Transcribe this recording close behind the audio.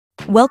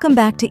Welcome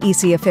back to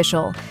Eassiy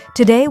Official.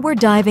 Today we're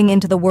diving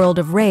into the world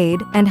of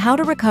RAID and how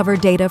to recover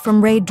data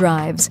from RAID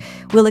drives.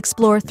 We'll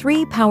explore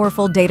 3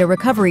 powerful data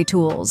recovery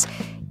tools: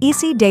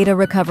 Eassiy Data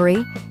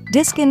Recovery,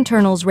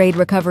 DiskInternals RAID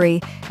Recovery,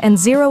 and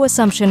Zero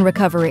Assumption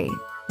Recovery.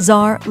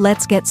 Czar,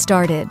 let's get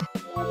started.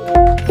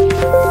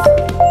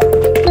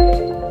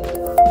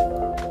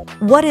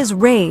 What is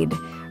RAID?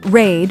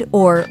 RAID,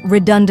 or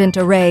Redundant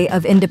Array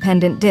of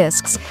Independent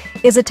Disks,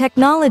 is a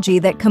technology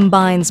that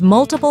combines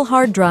multiple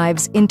hard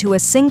drives into a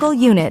single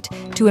unit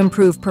to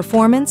improve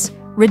performance,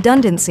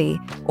 redundancy,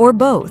 or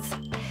both.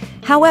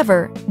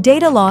 However,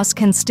 data loss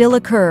can still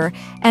occur,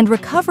 and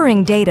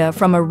recovering data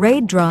from a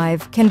RAID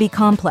drive can be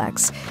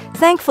complex.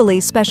 Thankfully,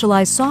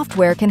 specialized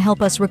software can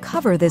help us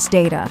recover this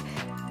data.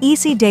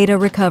 Eassiy Data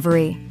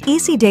Recovery.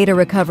 Eassiy Data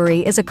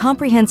Recovery is a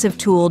comprehensive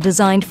tool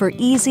designed for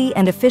easy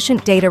and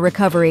efficient data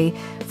recovery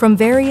from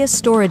various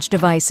storage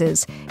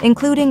devices,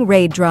 including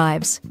RAID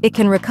drives. It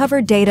can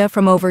recover data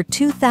from over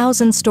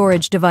 2,000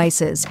 storage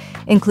devices,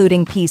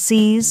 including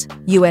PCs,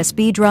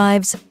 USB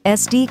drives,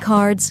 SD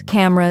cards,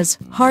 cameras,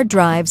 hard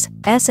drives,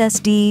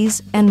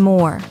 SSDs, and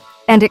more.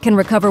 And it can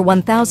recover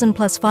 1,000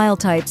 plus file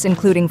types,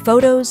 including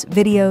photos,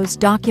 videos,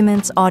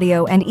 documents,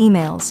 audio, and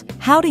emails.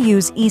 How to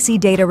use Eassiy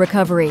Data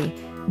Recovery.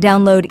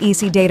 Download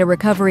Eassiy Data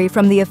Recovery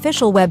from the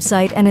official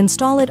website and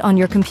install it on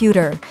your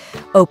computer.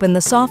 Open the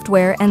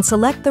software and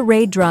select the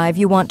RAID drive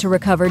you want to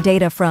recover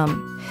data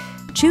from.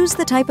 Choose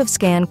the type of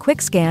scan: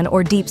 quick scan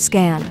or deep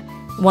scan.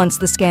 Once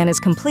the scan is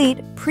complete,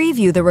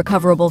 preview the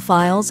recoverable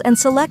files and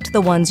select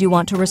the ones you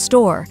want to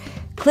restore.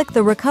 Click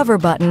the Recover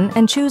button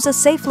and choose a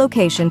safe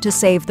location to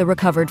save the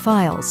recovered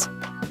files.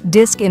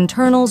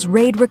 DiskInternals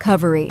RAID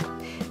Recovery.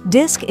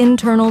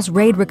 DiskInternals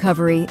RAID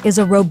Recovery is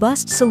a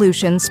robust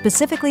solution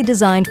specifically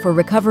designed for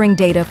recovering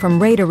data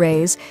from RAID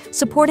arrays,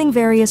 supporting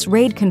various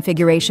RAID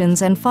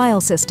configurations and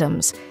file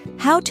systems.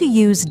 How to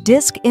use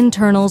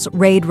DiskInternals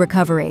RAID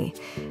Recovery.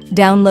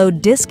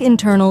 Download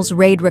DiskInternals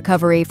RAID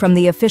Recovery from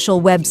the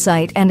official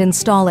website and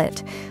install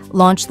it.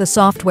 Launch the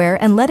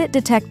software and let it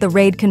detect the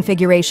RAID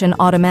configuration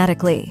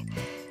automatically.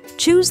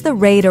 Choose the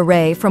RAID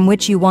array from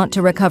which you want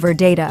to recover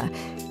data.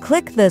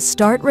 Click the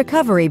Start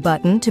Recovery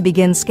button to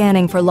begin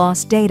scanning for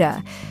lost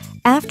data.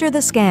 After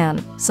the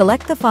scan,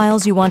 select the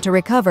files you want to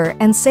recover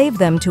and save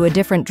them to a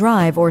different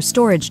drive or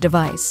storage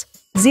device.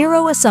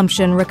 Zero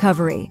Assumption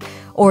Recovery,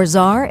 or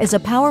ZAR, is a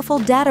powerful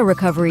data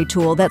recovery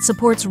tool that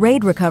supports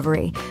RAID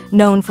recovery,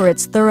 known for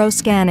its thorough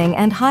scanning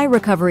and high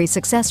recovery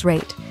success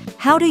rate.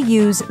 How to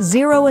use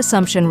Zero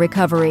Assumption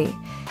Recovery.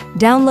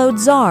 Download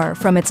ZAR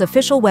from its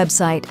official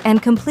website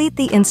and complete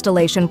the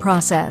installation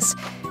process.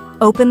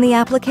 Open the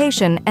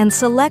application and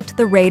select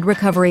the RAID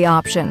recovery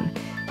option.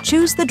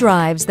 Choose the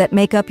drives that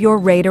make up your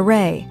RAID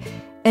array.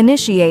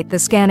 Initiate the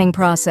scanning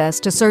process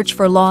to search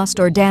for lost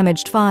or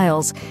damaged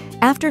files.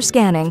 After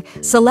scanning,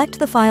 select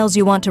the files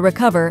you want to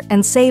recover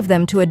and save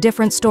them to a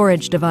different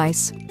storage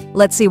device.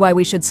 Let's see why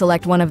we should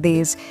select one of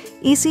these.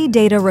 Eassiy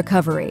Data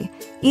Recovery.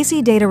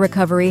 Eassiy Data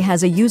Recovery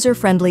has a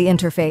user-friendly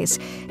interface.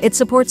 It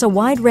supports a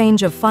wide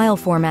range of file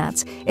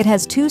formats. It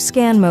has 2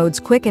 scan modes: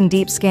 quick and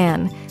deep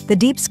scan. The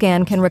deep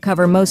scan can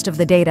recover most of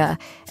the data,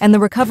 and the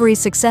recovery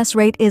success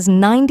rate is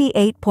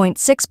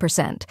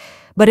 98.6%,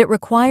 but it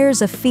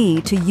requires a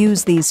fee to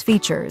use these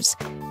features.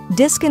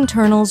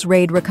 DiskInternals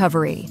RAID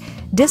Recovery.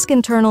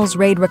 DiskInternals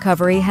RAID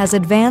Recovery has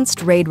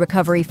advanced RAID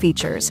recovery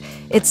features.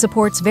 It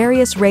supports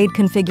various RAID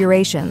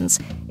configurations.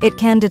 It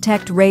can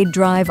detect RAID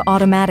drive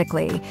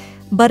automatically,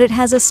 but it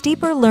has a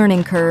steeper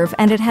learning curve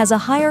and it has a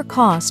higher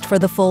cost for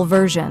the full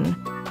version.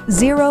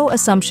 Zero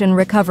Assumption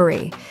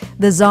Recovery.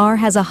 The ZAR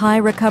has a high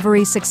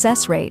recovery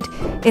success rate.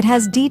 It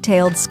has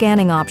detailed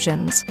scanning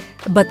options,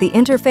 but the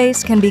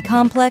interface can be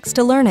complex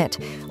to learn it,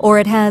 or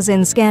it has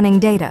in scanning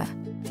data.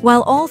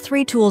 While all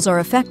 3 tools are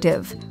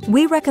effective,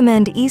 we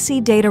recommend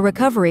Eassiy Data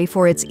Recovery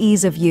for its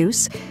ease of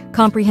use,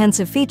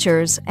 comprehensive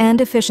features,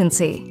 and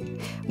efficiency.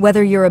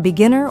 Whether you're a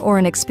beginner or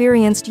an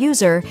experienced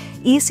user,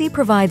 Eassiy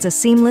provides a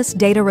seamless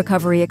data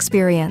recovery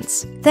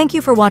experience. Thank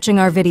you for watching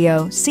our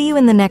video. See you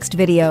in the next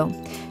video.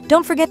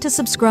 Don't forget to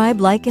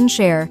subscribe, like, and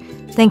share.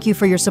 Thank you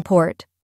for your support.